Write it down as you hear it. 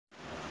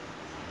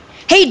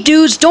Hey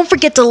dudes, don't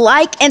forget to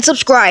like and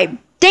subscribe.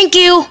 Thank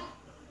you.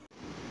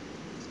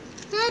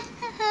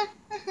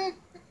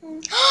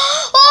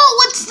 Oh,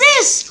 what's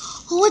this?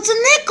 Oh, it's a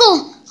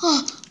nickel.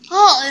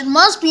 Oh, it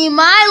must be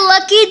my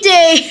lucky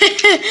day.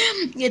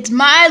 It's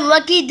my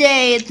lucky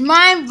day. It's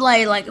my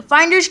play, like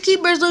finders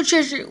keepers, no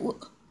treasure.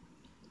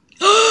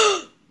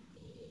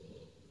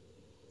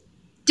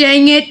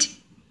 Dang it!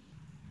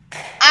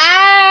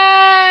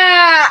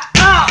 Ah!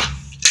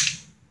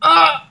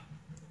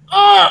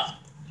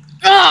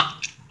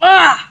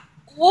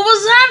 What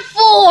was that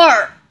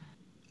for?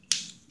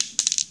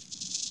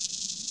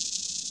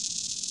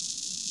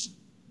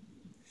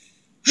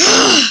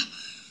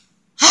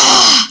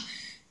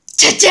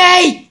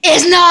 Today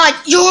is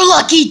not your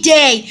lucky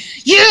day.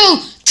 You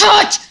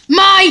touched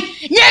my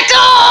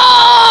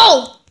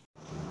nickel!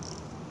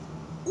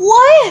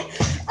 What?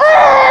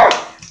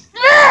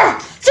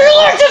 So you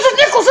learned this is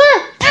nickel,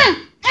 sir?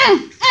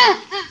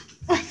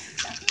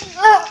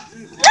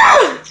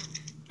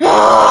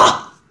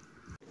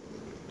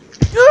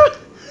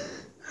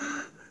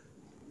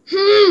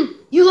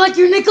 You like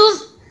your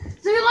nickels?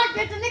 So you like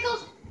the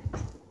nickels?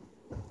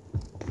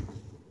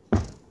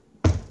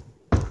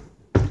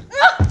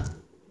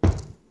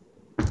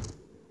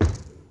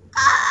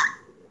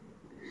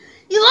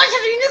 You like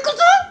your nickels,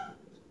 sir?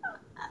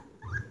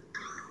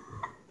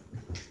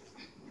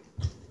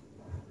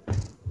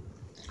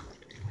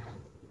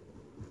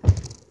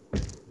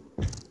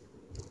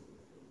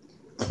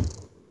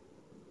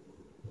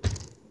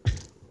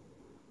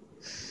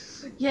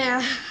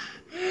 Yeah.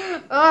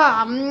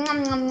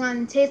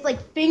 Tastes like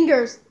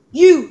fingers.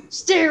 You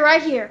stay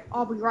right here.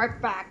 I'll be right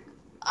back.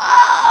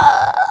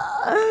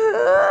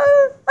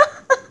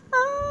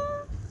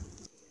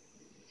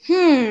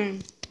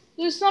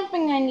 There's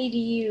something I need to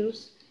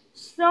use.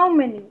 So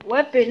many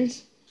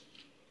weapons.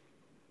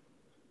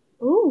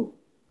 Ooh.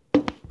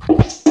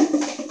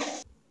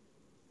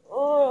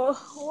 Oh,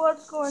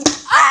 what's going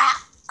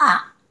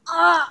on?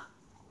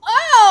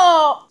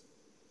 Oh!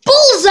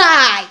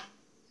 Bullseye!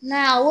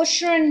 Now, what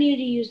should I need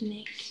to use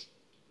next?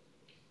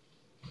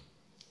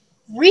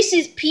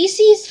 Reese's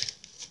Pieces?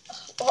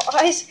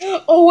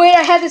 Oh, wait,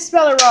 I had to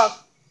spell it wrong.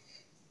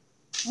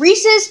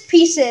 Reese's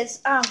Pieces.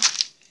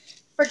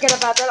 Forget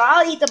about that.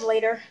 I'll eat them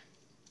later.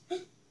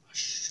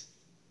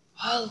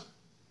 Oh.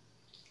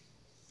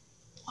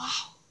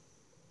 Wow.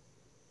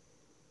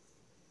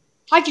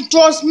 I can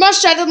draw a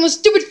smash out of my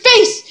stupid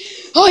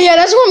face. Oh, yeah,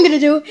 that's what I'm going to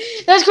do.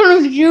 That's what I'm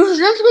going to do.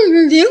 That's what I'm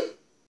going to do.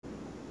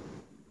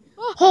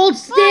 Hold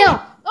still.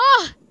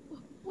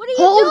 What are you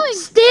Hold doing?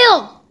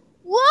 still.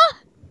 What?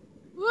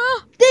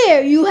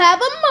 There, you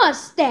have a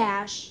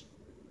mustache.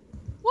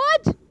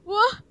 What?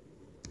 What?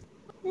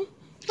 No!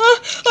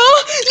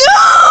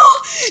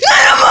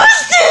 Not a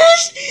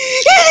mustache!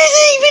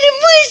 Anything but a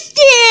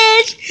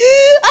mustache!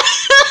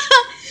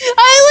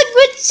 I look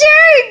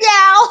mature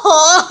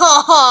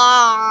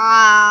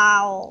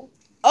now!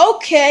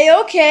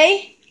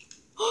 Okay.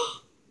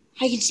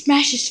 I can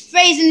smash his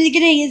face and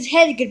his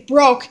head get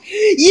broke.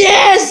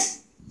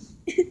 Yes!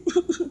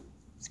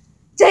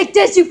 Take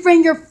this, you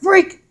finger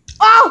freak!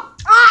 Oh!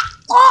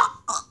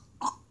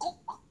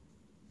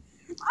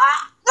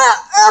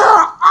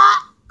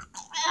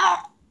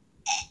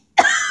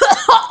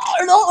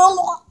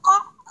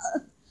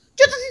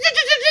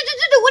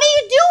 What are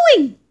you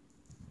doing?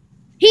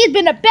 He's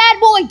been a bad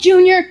boy,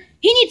 Junior.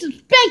 He needs some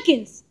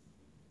spankings.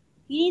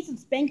 He needs some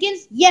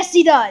spankings? Yes,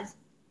 he does.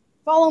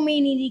 Follow me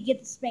and you need to get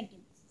the spankings.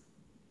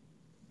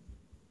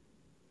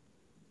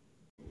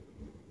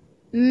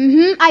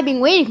 I've been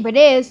waiting for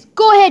this.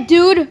 Go ahead,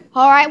 dude.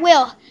 All right,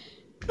 Will.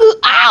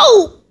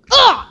 Ow!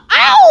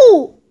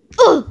 Ow!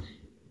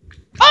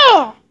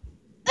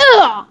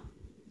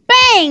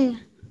 Bang!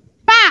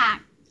 Ba!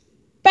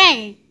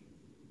 Bang!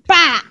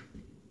 Ba!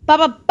 Ba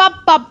ba ba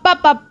ba ba ba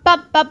ba ba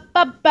ba ba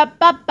ba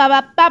ba ba.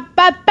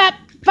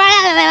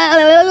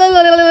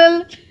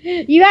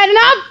 You had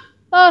enough?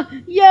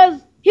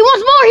 Yes. He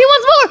wants more.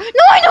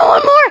 No, I don't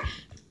want more.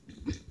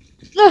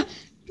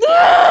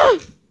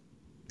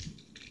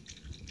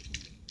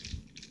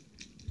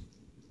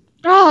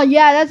 Oh,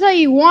 yeah, that's how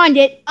you want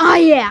it. Oh,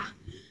 yeah.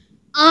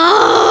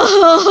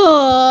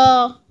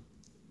 Oh.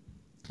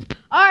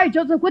 All right,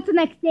 Joseph, what's the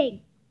next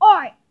thing? All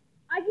right,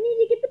 I can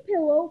need to get the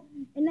pillow,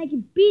 and I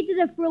can beat the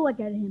acrylic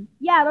at him.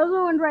 Yeah, those are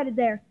the ones right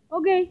there.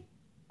 Okay.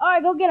 All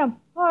right, go get them.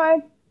 All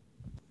right.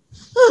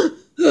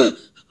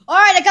 All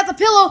right, I got the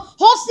pillow.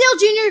 Hold still,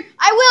 Junior.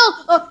 I will.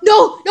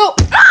 No.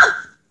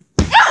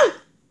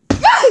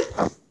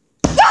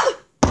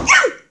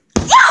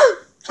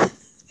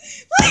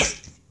 Please.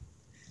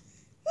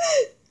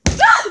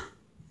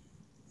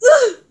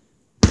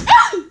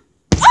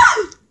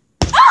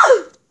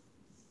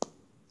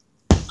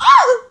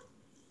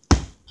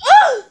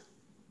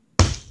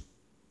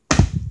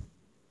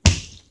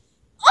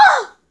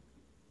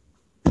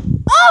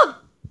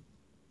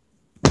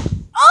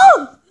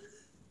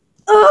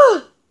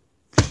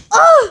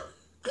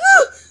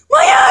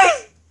 My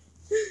eyes!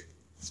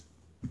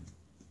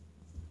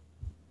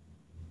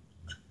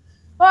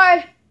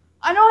 Alright,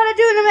 I know how to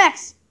do an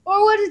MX.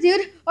 Or what to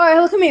do. Alright,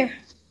 look, come here.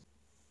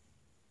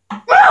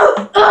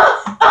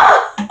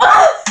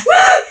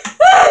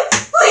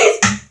 Please,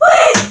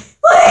 please,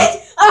 please!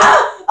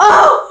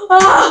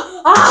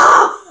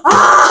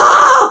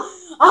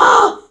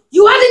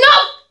 You had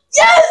enough?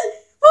 Yes!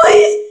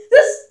 Please!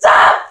 Just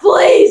stop,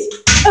 please!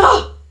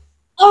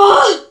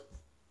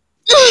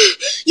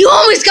 You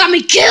almost got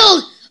me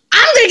killed!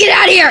 I'm gonna get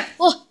out of here!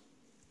 Oh,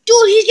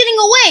 dude, he's getting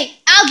away!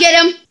 I'll get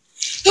him!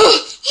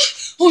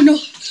 Oh no!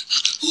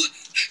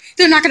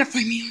 They're not gonna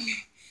find me.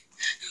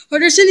 Are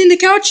they sitting on the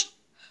couch?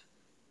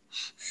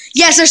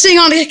 Yes, they're sitting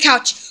on the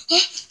couch.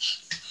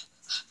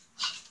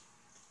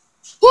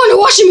 Oh, and the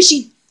washing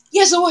machine!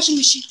 Yes, the washing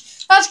machine.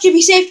 Let's keep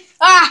me safe.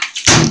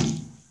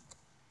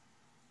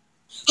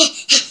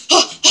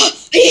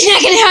 He's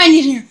not gonna hide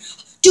in here.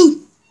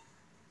 Dude,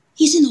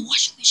 he's in the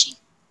washing machine.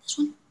 This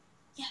one?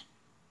 Yeah.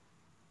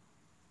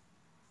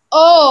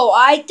 Oh,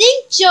 I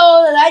think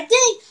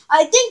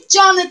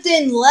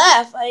Jonathan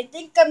left. I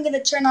think I'm gonna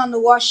turn on the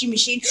washing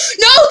machine.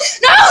 No!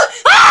 No!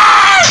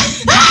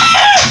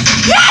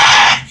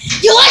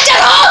 You like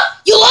that, huh?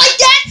 You like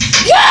that?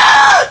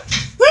 Yeah!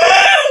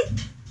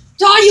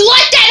 Oh, you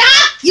like that,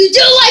 huh? You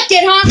do like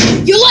it, huh?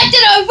 You like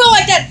that? I feel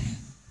like that.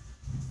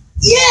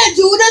 Yeah,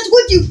 dude, that's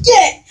what you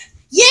get.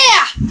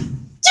 Yeah.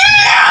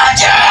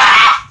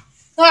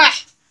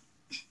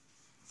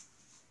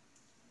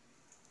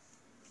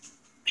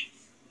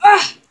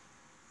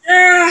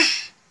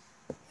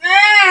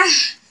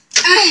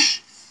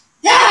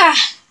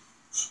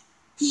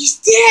 He's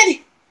dead.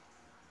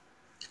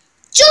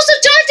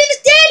 Joseph Jonathan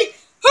is dead.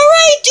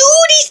 Hooray,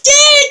 dude, he's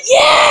dead.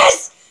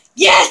 Yes.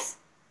 Yes.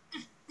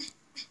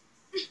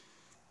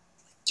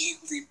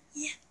 Killed him.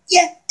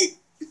 Yeah.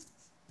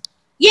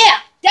 Yeah,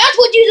 that's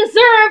what you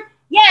deserve.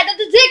 Yeah, that's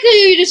exactly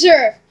what you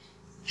deserve.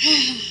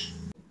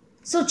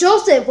 So,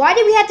 Joseph, why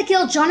did we have to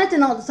kill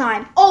Jonathan all the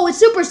time? Oh, it's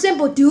super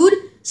simple,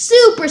 dude.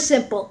 Super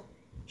simple.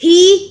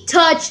 He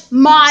touched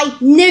my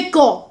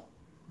nickel.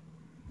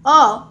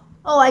 Oh,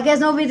 I guess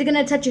nobody's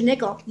gonna touch your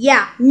nickel.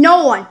 Yeah,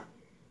 no one.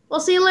 Well,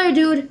 see you later,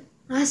 dude.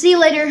 I'll see you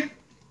later.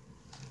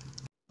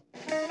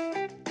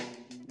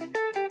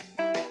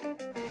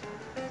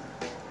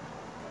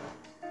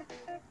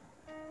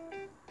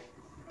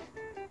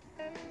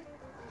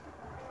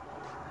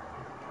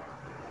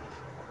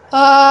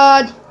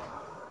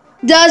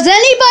 Does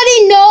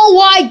anybody know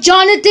why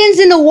Jonathan's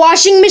in the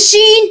washing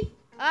machine?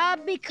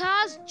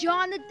 Because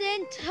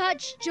Jonathan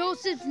touched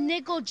Joseph's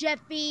nickel,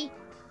 Jeffy.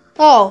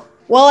 Oh,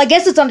 well, I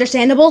guess it's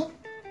understandable.